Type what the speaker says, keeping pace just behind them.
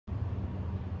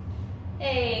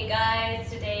Hey guys,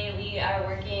 today we are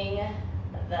working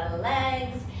the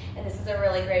legs, and this is a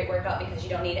really great workout because you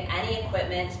don't need any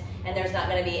equipment and there's not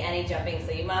going to be any jumping.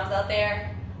 So you moms out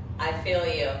there, I feel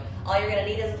you. All you're going to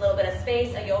need is a little bit of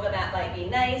space. A yoga mat might be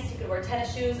nice. You could wear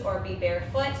tennis shoes or be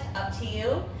barefoot, up to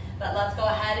you. But let's go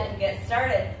ahead and get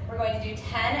started. We're going to do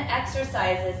 10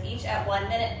 exercises, each at 1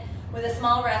 minute, with a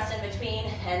small rest in between,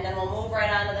 and then we'll move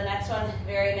right on to the next one,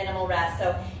 very minimal rest.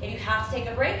 So if you have to take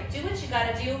a break, do what you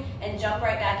gotta do and jump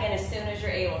right back in as soon as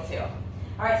you're able to. All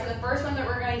right, so the first one that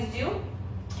we're going to do,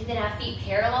 you can have feet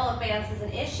parallel if balance is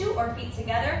an issue, or feet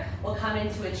together. We'll come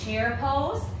into a chair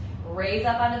pose, raise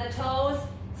up onto the toes,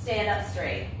 stand up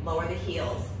straight, lower the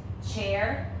heels.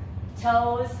 Chair,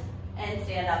 toes, and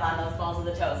stand up on those balls of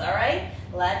the toes, all right?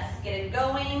 Let's get it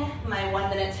going. My 1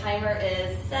 minute timer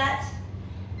is set.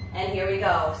 And here we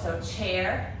go. So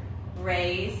chair,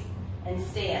 raise, and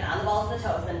stand. On the balls of the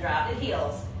toes, then drop the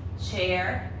heels.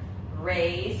 Chair,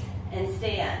 raise, and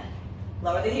stand.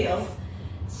 Lower the heels.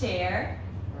 Chair,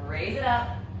 raise it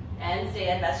up, and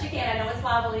stand best you can. I know it's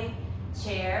wobbly.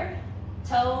 Chair,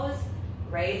 toes,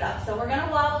 raise up. So we're gonna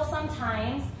wobble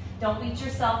sometimes. Don't beat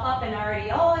yourself up and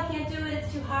already, oh, I can't do it,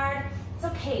 it's too hard. It's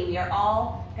okay, we are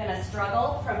all gonna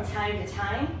struggle from time to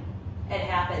time. It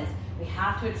happens. We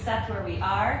have to accept where we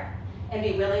are and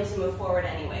be willing to move forward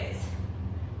anyways.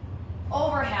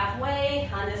 Over halfway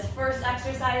on this first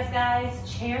exercise, guys.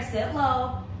 Chair, sit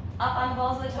low, up on the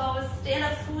balls of the toes, stand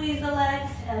up, squeeze the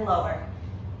legs, and lower.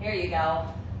 Here you go.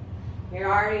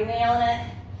 You're already nailing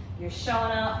it. You're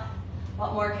showing up.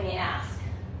 What more can you ask?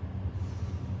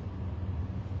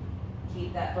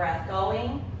 Keep that breath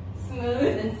going,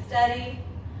 smooth and steady.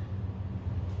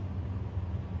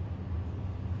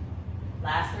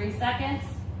 Last 3 seconds.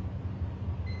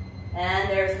 And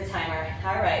there's the timer.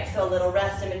 All right, so a little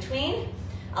rest in between.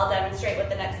 I'll demonstrate what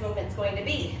the next movement's going to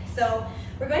be. So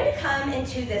we're going to come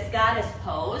into this goddess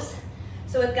pose.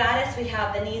 So with goddess, we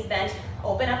have the knees bent,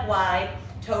 open up wide,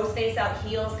 toes face out,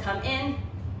 heels come in.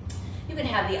 You can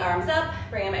have the arms up,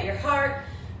 bring them at your heart,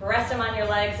 rest them on your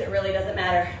legs, it really doesn't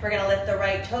matter. We're gonna lift the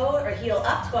right toe or heel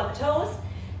up to go on the toes,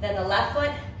 then the left foot,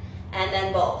 and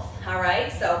then both. All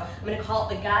right, so I'm gonna call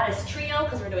it the goddess trio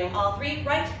because we're doing all three,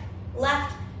 right,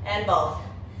 left, and both.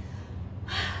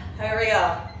 Here we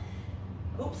go.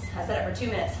 Oops, I said it for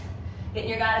 2 minutes. Get in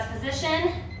your goddess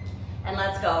position, and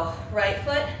let's go. Right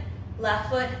foot, left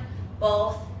foot,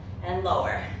 both, and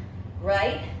lower.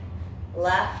 Right,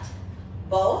 left,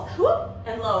 both, whoop,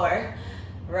 and lower.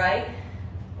 Right,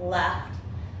 left,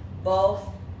 both,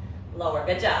 lower.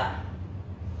 Good job.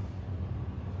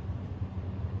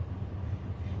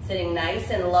 Sitting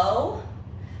nice and low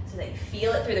so that you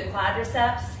feel it through the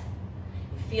quadriceps,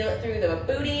 you feel it through the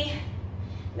booty,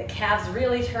 and the calves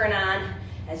really turn on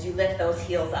as you lift those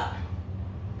heels up.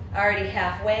 Already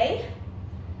halfway.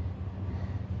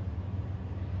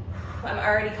 I'm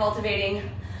already cultivating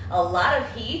a lot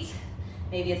of heat.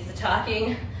 Maybe it's the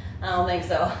talking, I don't think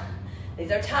so.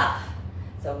 These are tough,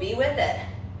 so be with it.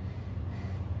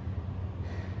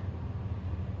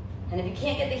 And if you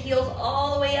can't get the heels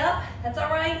all the way up, that's all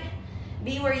right.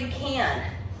 Be where you can.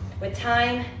 With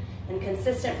time and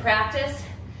consistent practice,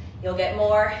 you'll get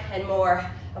more and more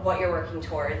of what you're working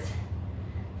towards.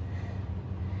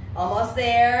 Almost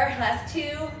there, last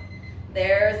 2.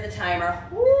 There's the timer.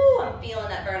 Woo, I'm feeling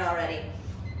that burn already.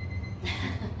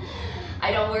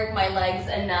 I don't work my legs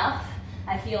enough.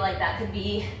 I feel like that could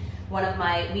be one of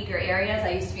my weaker areas.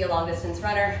 I used to be a long distance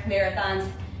runner, marathons,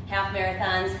 half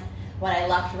marathons. When I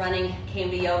left running, came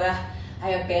to yoga, I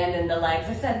abandoned the legs.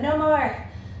 I said, no more,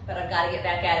 but I've got to get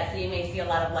back at it. So you may see a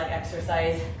lot of leg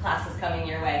exercise classes coming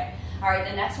your way. All right,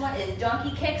 the next one is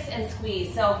donkey kicks and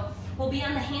squeeze. So we'll be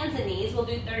on the hands and knees. We'll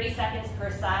do 30 seconds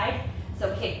per side.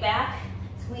 So kick back,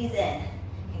 squeeze in,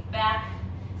 kick back,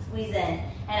 squeeze in.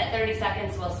 And at 30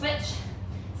 seconds, we'll switch.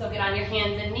 So get on your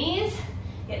hands and knees,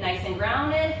 get nice and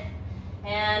grounded,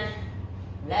 and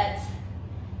let's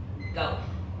go.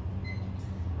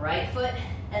 Right foot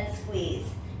and squeeze.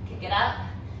 Kick it up,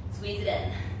 squeeze it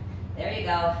in. There you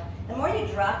go. The more you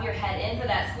drop your head in for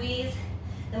that squeeze,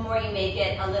 the more you may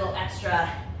get a little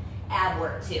extra ab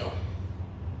work too.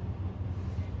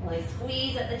 Really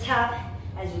squeeze at the top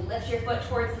as you lift your foot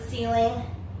towards the ceiling.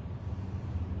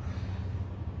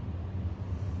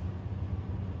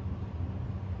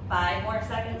 Five more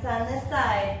seconds on this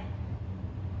side.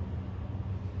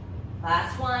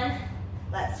 Last one.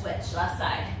 Let's switch, left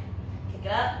side. Kick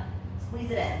it up,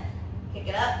 squeeze it in. Kick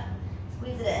it up,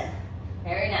 squeeze it in.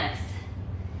 Very nice.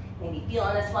 Maybe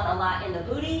feeling this one a lot in the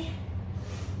booty,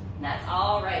 and that's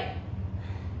all right.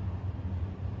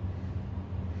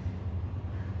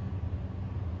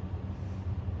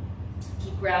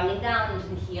 Keep grounding down into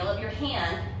the heel of your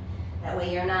hand. That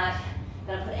way you're not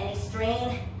gonna put any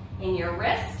strain in your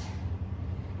wrist.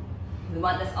 We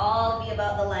want this all to be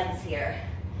about the legs here.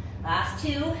 Last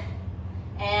 2,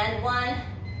 and 1.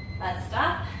 Let's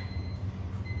stop.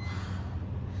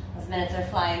 Those minutes are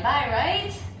flying by,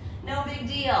 right? No big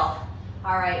deal.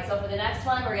 All right, so for the next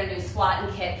one, we're gonna do squat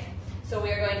and kick. So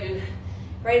we are going to,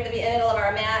 right at the middle of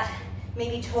our mat,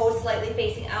 maybe toes slightly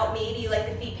facing out, maybe you like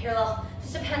the feet parallel.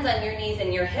 Just depends on your knees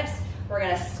and your hips. We're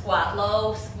gonna squat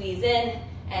low, squeeze in,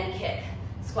 and kick.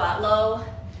 Squat low,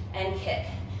 and kick.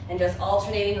 And just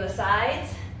alternating to the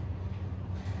sides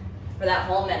for that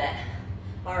whole minute.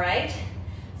 All right,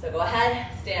 so go ahead,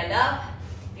 stand up.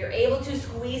 If you're able to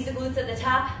squeeze the glutes at the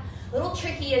top, a little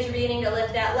tricky as you're beginning to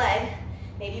lift that leg.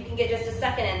 Maybe you can get just a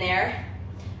second in there.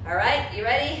 All right, you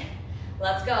ready?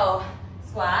 Let's go.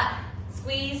 Squat,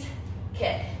 squeeze,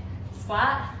 kick.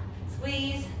 Squat,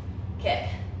 squeeze, kick.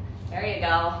 There you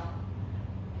go.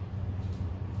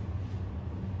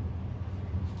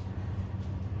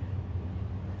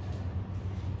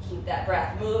 Keep that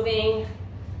breath moving,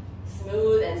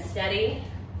 smooth and steady.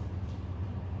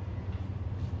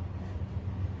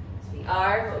 So we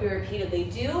are what we repeatedly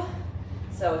do.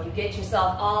 So if you get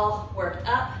yourself all worked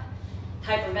up,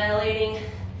 hyperventilating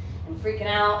and freaking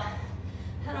out,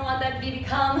 I don't want that to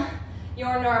become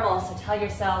your normal. So tell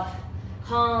yourself,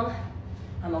 calm,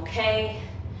 I'm okay.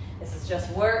 This is just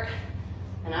work,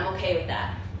 and I'm okay with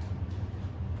that.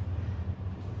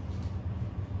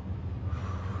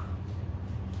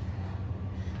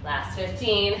 Last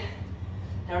 15.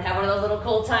 I don't have one of those little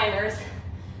cool timers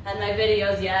on my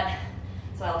videos yet,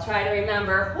 so I'll try to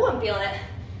remember, ooh, I'm feeling it,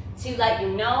 to let you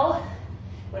know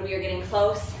when we are getting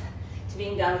close to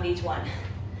being done with each one.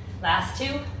 Last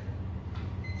 2,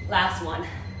 last 1.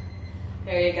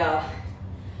 There you go.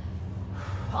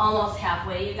 Almost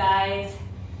halfway, you guys.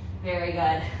 Very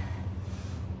good.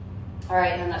 All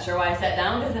right, I'm not sure why I sat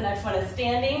down because the next one is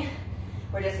standing.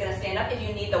 We're just gonna stand up. If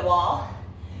you need the wall,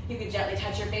 you can gently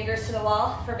touch your fingers to the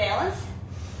wall for balance.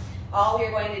 All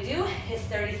we're going to do is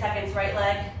 30 seconds right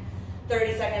leg,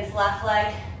 30 seconds left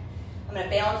leg. I'm gonna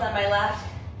balance on my left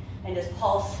and just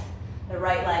pulse the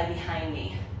right leg behind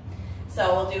me.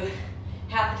 So we'll do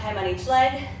half the time on each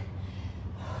leg.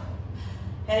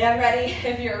 And I'm ready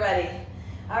if you're ready.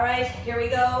 All right, here we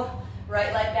go.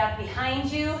 Right leg back behind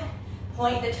you.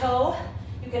 Point the toe.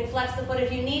 You can flex the foot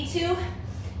if you need to.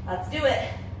 Let's do it.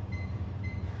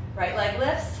 Right leg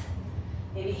lifts.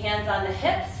 Maybe hands on the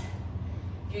hips.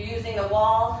 If you're using the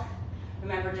wall,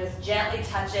 remember just gently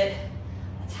touch it.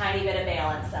 A tiny bit of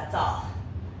balance, that's all.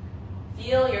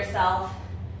 Feel yourself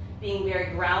being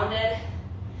very grounded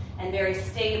and very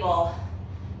stable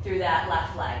through that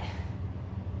left leg.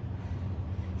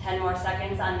 10 more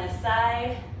seconds on this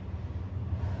side.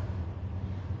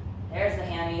 There's the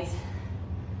hammies.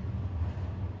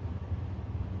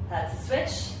 That's the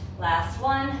switch. Last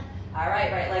one. All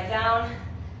right, right leg down,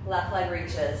 left leg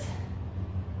reaches.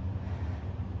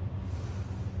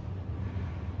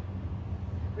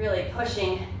 Really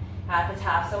pushing at the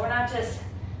top. So we're not just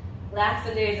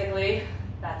lackadaisically,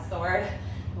 that's the word,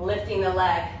 lifting the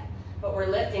leg, but we're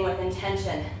lifting with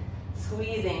intention,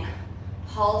 squeezing,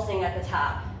 pulsing at the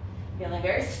top. Feeling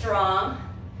very strong,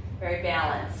 very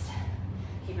balanced.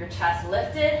 Keep your chest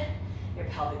lifted, your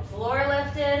pelvic floor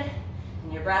lifted,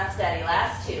 and your breath steady.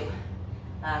 Last 2.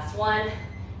 Last 1,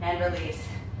 and release.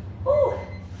 Woo.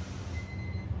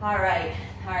 All right,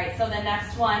 so the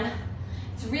next one,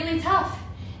 it's really tough.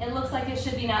 It looks like it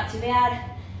should be not too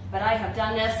bad, but I have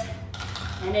done this,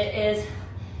 and it is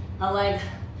a leg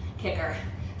kicker.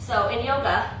 So in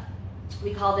yoga,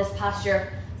 we call this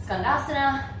posture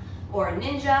skandasana or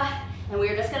ninja, and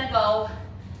we're just gonna go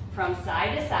from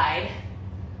side to side,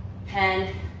 and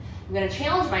I'm gonna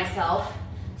challenge myself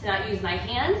to not use my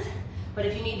hands, but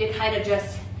if you need to kind of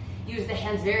just use the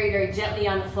hands very, very gently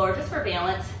on the floor just for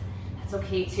balance, that's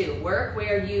okay too. Work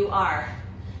where you are.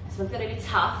 This one's gonna be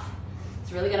tough.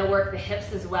 It's really gonna work the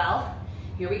hips as well.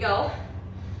 Here we go.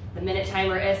 The minute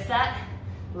timer is set.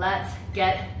 Let's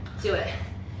get to it.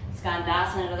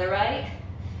 Skandasana to the right,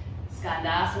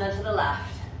 Skandasana to the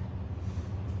left.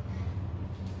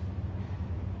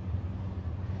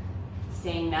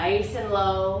 Staying nice and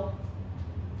low.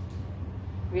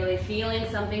 Really feeling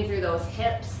something through those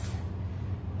hips.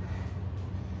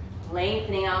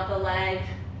 Lengthening out the leg.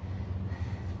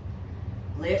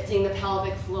 Lifting the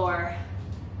pelvic floor.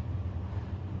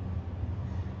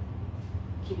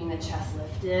 Keeping the chest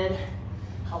lifted.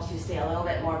 Helps you stay a little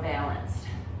bit more balanced.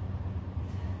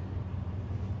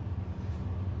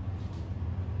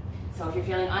 So if you're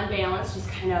feeling unbalanced, just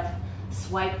kind of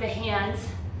swipe the hands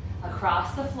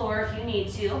across the floor if you need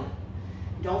to.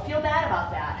 Don't feel bad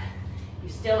about that. You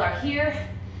still are here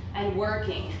and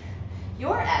working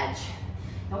your edge.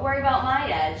 Don't worry about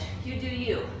my edge. You do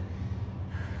you.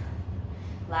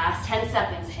 Last 10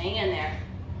 seconds, hang in there.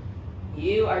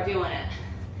 You are doing it.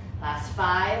 Last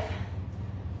 5.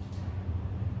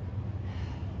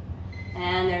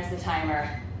 And there's the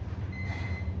timer.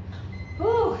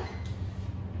 Woo.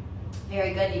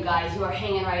 Very good, you guys. You are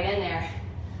hanging right in there.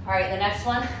 All right, the next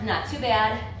one, not too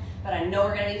bad, but I know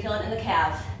we're gonna be feeling it in the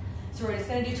calves. So we're just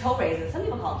gonna do toe raises. Some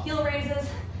people call them heel raises.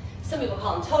 Some people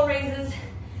call them toe raises.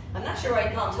 I'm not sure why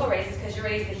you call them toe raises because you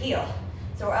raise the heel.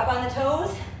 So we're up on the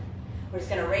toes. We're just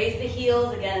gonna raise the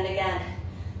heels again and again.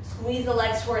 Squeeze the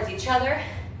legs towards each other.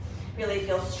 Really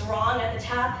feel strong at the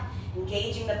top,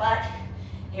 engaging the butt.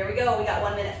 Here we go, we got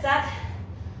 1 minute set.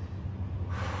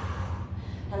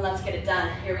 And let's get it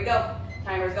done. Here we go,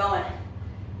 timer's going.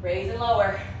 Raise and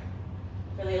lower.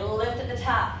 Really lift at the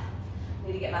top.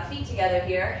 Need to get my feet together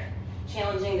here.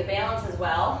 Challenging the balance as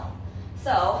well.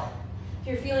 So, if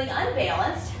you're feeling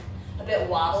unbalanced, a bit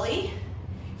wobbly,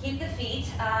 keep the feet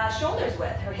shoulders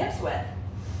width or hips width.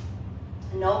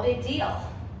 No big deal.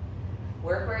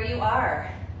 Work where you are.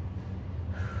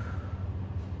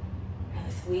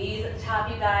 Really squeeze at the top,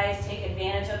 you guys. Take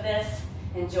advantage of this.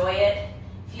 Enjoy it.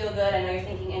 Feel good. I know you're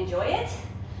thinking, enjoy it?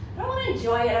 I don't want to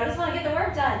enjoy it. I just want to get the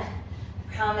work done.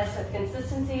 I promise with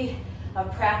consistency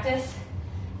of practice,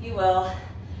 you will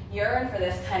yearn for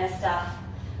this kind of stuff,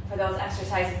 for those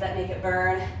exercises that make it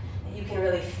burn, that you can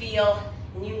really feel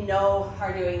and you know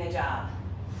are doing the job.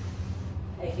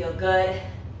 They feel good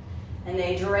and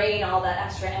they drain all that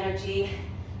extra energy.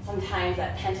 Sometimes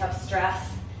that pent-up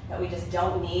stress that we just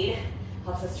don't need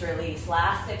helps us to release.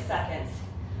 Last 6 seconds.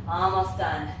 Almost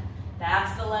done.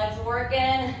 Backs the legs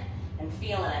working and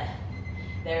feeling it.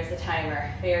 There's the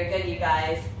timer. Very good, you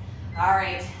guys. All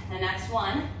right, the next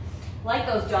one. Like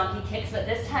those donkey kicks, but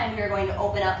this time we're going to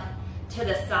open up to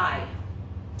the side.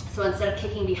 So instead of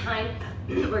kicking behind,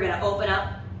 we're gonna open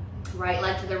up, right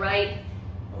leg to the right,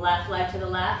 left leg to the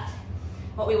left.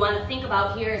 What we want to think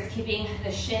about here is keeping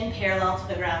the shin parallel to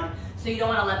the ground. So you don't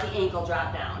want to let the ankle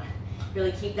drop down.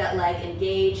 Really keep that leg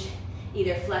engaged,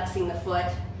 either flexing the foot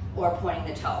or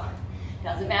pointing the toe.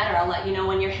 Doesn't matter, I'll let you know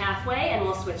when you're halfway and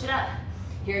we'll switch it up.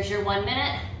 Here's your 1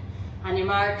 minute. On your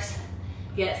marks,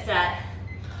 get set.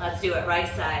 Let's do it. Right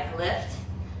side, lift,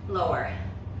 lower.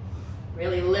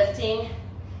 Really lifting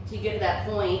till you get to that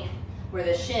point where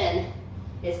the shin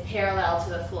is parallel to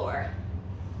the floor.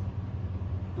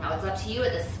 Now it's up to you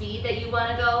at the speed that you want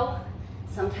to go.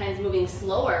 Sometimes moving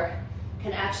slower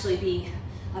can actually be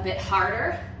a bit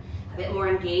harder, a bit more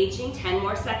engaging. 10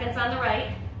 more seconds on the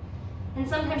right. And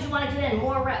sometimes you want to get in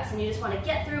more reps and you just want to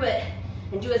get through it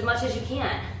and do as much as you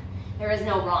can. There is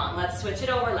no wrong. Let's switch it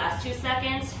over. Last 2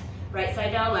 seconds. Right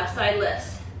side down, left side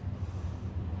lifts.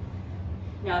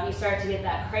 Now if you start to get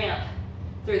that cramp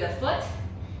through the foot,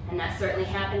 and that certainly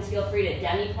happens, feel free to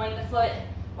demi-point the foot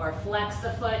or flex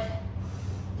the foot.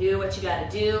 Do what you gotta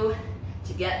do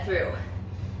to get through.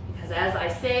 Because as I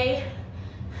say,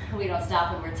 we don't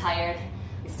stop when we're tired,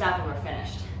 we stop when we're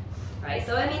finished. Right?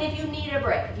 So I mean, if you need a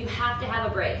break, if you have to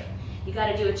have a break, you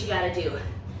gotta do what you gotta do.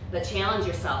 But challenge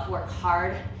yourself, work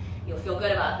hard. You'll feel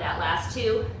good about that. Last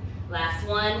 2, last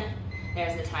 1,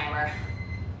 there's the timer.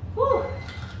 Whew.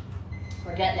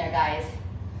 We're getting there, guys.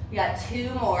 We got 2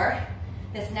 more.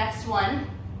 This next one,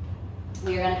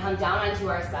 we are gonna come down onto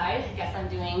our side. I guess I'm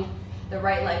doing the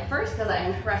right leg first because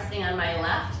I'm resting on my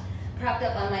left, propped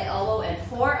up on my elbow and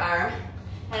forearm.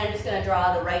 And I'm just gonna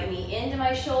draw the right knee into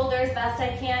my shoulders best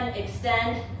I can,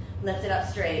 extend, lift it up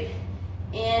straight.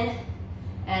 In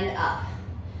and up.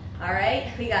 All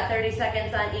right, we got 30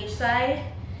 seconds on each side.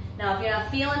 Now if you're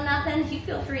not feeling nothing, you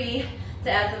feel free to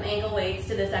add some ankle weights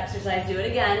to this exercise. Do it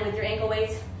again with your ankle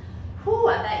weights. Whew,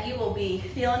 I bet you will be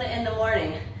feeling it in the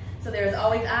morning. So there's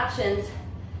always options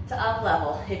to up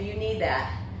level if you need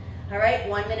that. All right,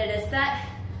 1 minute is set.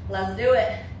 Let's do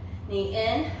it. Knee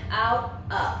in, out,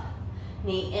 up.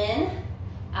 Knee in,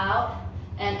 out,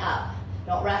 and up.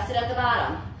 Don't rest it at the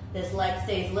bottom. This leg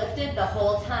stays lifted the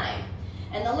whole time.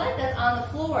 And the leg that's on the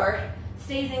floor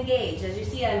stays engaged. As you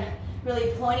see, I'm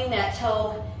really pointing that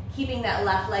toe, keeping that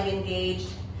left leg engaged.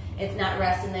 It's not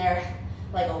resting there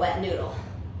like a wet noodle.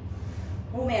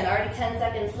 Oh man, already 10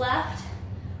 seconds left.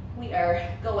 We are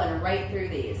going right through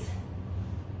these.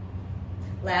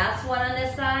 Last one on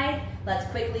this side. Let's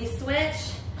quickly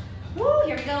switch. Woo,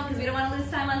 here we go, because we don't want to lose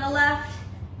time on the left.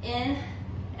 In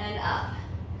and up.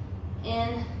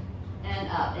 In and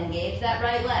up. Engage that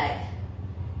right leg.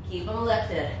 Keep them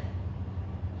lifted.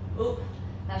 Oop,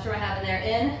 not sure what happened there.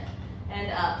 In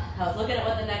and up. I was looking at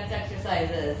what the next exercise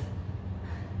is.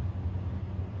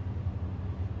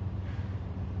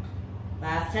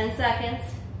 Last 10 seconds.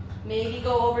 Maybe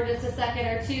go over just a second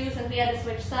or two since we had to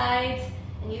switch sides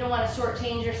and you don't want to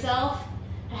shortchange yourself.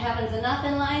 It happens enough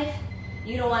in life.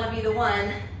 You don't want to be the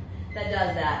one that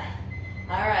does that.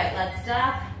 All right, let's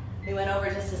stop. We went over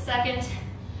just a second.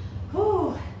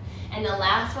 Whew. And the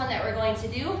last one that we're going to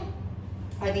do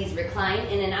are these recline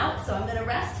in and out. So I'm going to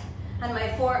rest on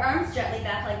my forearms, gently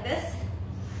back like this.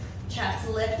 Chest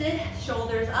lifted,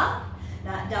 shoulders up,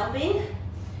 not dumping.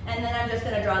 And then I'm just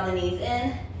going to draw the knees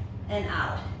in and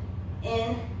out,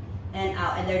 in and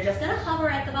out. And they're just going to hover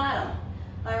at the bottom.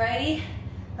 Alrighty,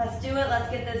 let's do it.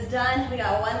 Let's get this done. We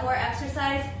got one more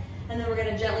exercise, and then we're going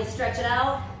to gently stretch it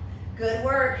out. Good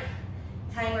work.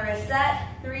 Timer is set.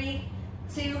 3,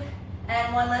 2,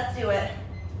 and 1. Let's do it.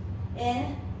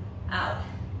 In, out,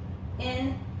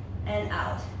 in, and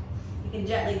out. You can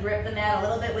gently grip the mat a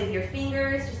little bit with your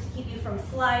fingers just to keep you from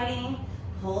sliding.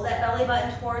 Pull that belly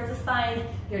button towards the spine.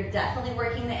 You're definitely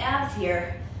working the abs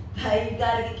here, but you've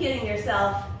got to be kidding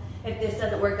yourself if this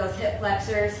doesn't work those hip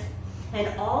flexors and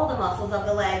all the muscles of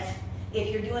the legs if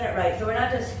you're doing it right. So we're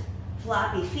not just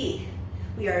floppy feet.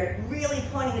 We are really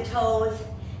pointing the toes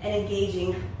and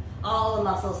engaging all the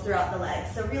muscles throughout the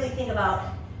legs. So really think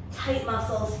about tight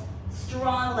muscles,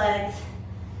 strong legs.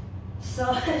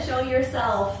 So show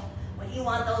yourself what you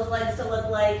want those legs to look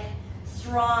like,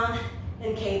 strong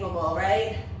and capable,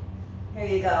 right? Here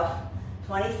you go.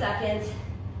 20 seconds.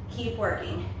 Keep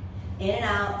working. In and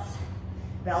out.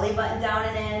 Belly button down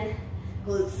and in.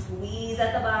 Glutes squeeze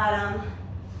at the bottom.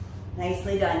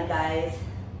 Nicely done, guys.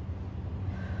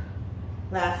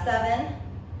 Last 7.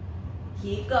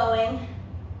 Keep going.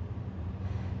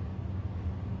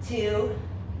 2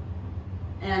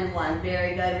 and 1.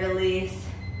 Very good. Release.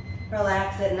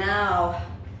 Relax it now.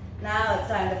 Now it's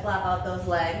time to flop out those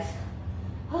legs.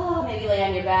 Oh, maybe lay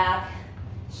on your back.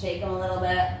 Shake them a little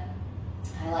bit.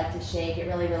 I like to shake. It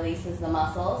really releases the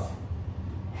muscles.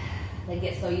 They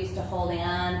get so used to holding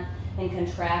on and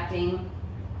contracting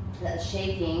that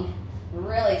shaking,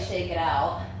 really shake it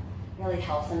out, really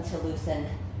helps them to loosen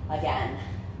again.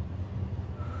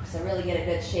 So really get a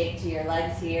good shake to your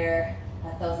legs here.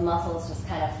 Let those muscles just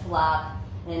kind of flop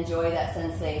and enjoy that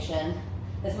sensation.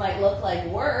 This might look like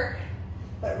work,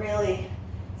 but really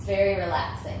it's very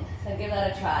relaxing. So give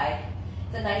that a try.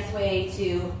 It's a nice way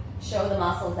to show the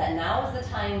muscles that now is the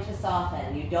time to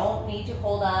soften. You don't need to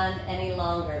hold on any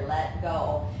longer. Let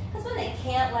go. Because when they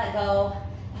can't let go,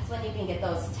 that's when you can get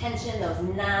those tension, those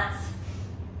knots,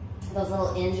 those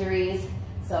little injuries.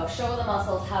 So show the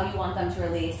muscles how you want them to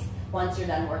release once you're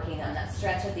done working them. That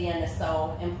stretch at the end is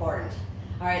so important.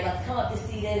 All right, let's come up to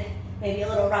seated. Maybe a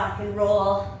little rock and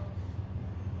roll.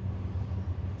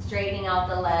 Straightening out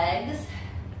the legs.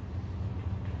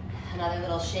 Another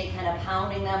little shake, kind of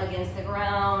pounding them against the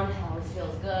ground. Always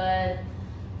feels good.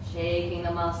 Shaking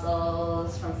the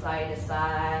muscles from side to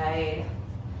side.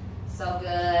 So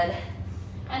good.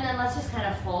 And then let's just kind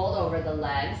of fold over the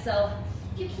legs. So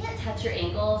if you can't touch your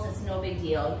ankles, it's no big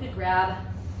deal. You could grab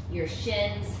your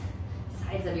shins,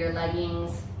 sides of your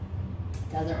leggings.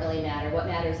 Doesn't really matter. What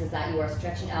matters is that you are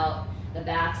stretching out the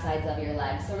back sides of your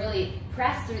legs. So really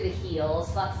press through the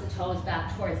heels, flex the toes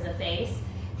back towards the face.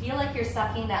 Feel like you're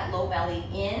sucking that low belly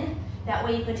in. That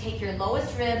way you can take your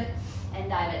lowest rib and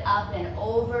dive it up and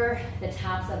over the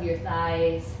tops of your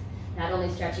thighs, not only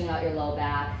stretching out your low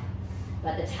back,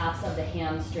 but the tops of the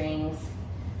hamstrings,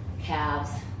 calves,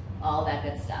 all that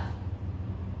good stuff.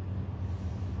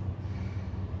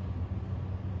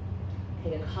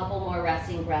 Take a couple more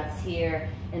resting breaths here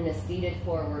in the seated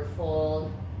forward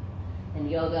fold. In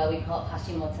yoga, we call it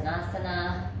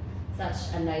Paschimottanasana.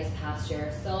 Such a nice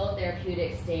posture, so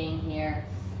therapeutic staying here.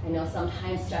 I know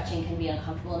sometimes stretching can be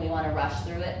uncomfortable and we want to rush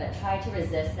through it, but try to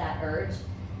resist that urge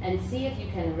and see if you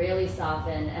can really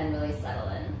soften and really settle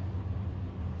in.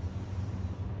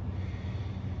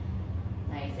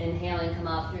 Nice, inhaling, come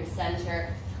up through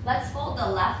center. Let's fold the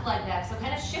left leg back, so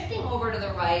kind of shifting over to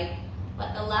the right.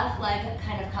 Let the left leg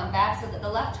kind of come back so that the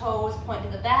left toes point to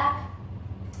the back.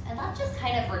 And not just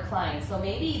kind of recline. So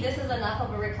maybe this is enough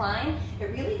of a recline. It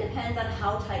really depends on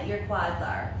how tight your quads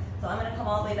are. So I'm going to come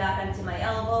all the way back onto my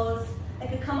elbows. I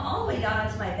could come all the way down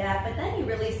onto my back, but then you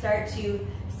really start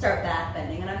back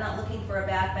bending. And I'm not looking for a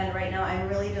back bend right now. I'm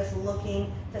really just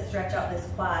looking to stretch out this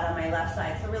quad on my left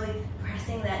side. So really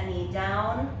pressing that knee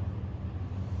down,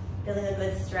 feeling a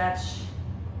good stretch,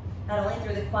 not only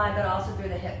through the quad, but also through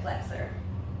the hip flexor.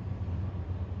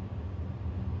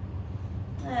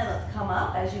 And let's come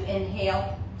up as you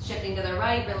inhale, shifting to the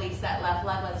right, release that left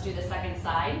leg. Let's do the second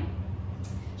side.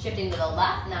 Shifting to the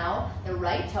left now, the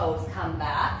right toes come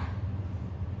back.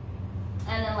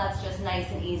 And then let's just nice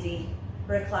and easy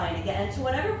recline again to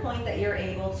whatever point that you're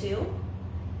able to.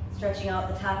 Stretching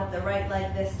out the top of the right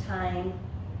leg this time.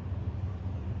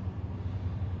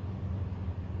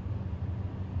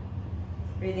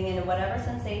 Breathing into whatever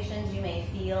sensations you may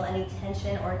feel, any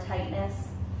tension or tightness.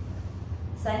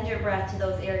 Send your breath to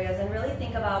those areas and really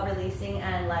think about releasing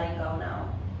and letting go now.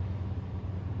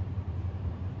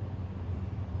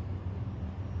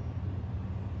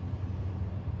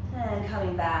 And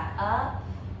coming back up.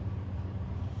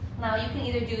 Now you can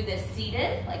either do this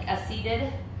seated, like a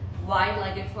seated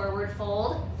wide-legged forward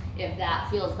fold, if that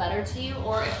feels better to you,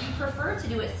 or if you prefer to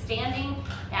do it standing,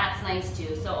 that's nice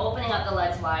too. So opening up the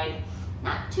legs wide,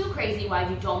 not too crazy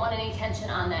wide, you don't want any tension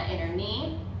on that inner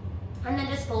knee, and then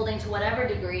just folding to whatever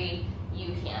degree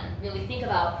you can. Really think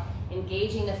about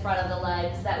engaging the front of the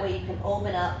legs, that way you can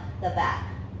open up the back.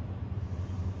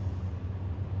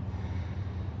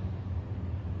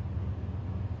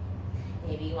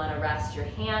 Maybe you want to rest your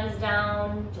hands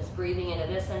down, just breathing into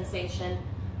this sensation,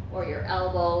 or your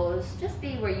elbows. Just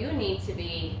be where you need to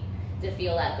be to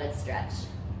feel that good stretch.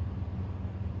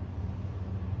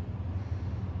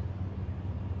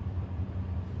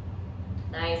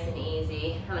 Nice and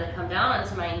easy. I'm going to come down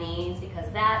onto my knees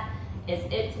because that is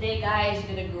it today, guys.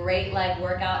 You did a great leg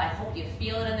workout. I hope you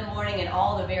feel it in the morning in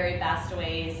all the very best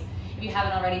ways. If you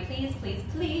haven't already, please, please,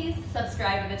 please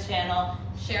subscribe to the channel.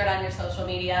 Share it on your social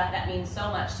media. That means so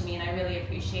much to me and I really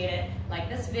appreciate it. Like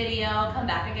this video, come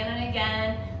back again and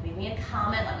again. Leave me a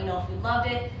comment, let me know if you loved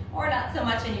it or not so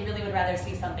much and you really would rather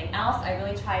see something else. I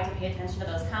really try to pay attention to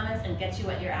those comments and get you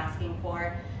what you're asking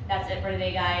for. That's it for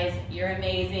today, guys. You're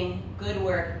amazing. Good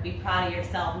work. Be proud of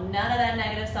yourself. None of that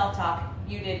negative self-talk.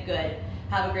 You did good.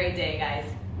 Have a great day, guys.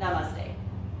 Namaste.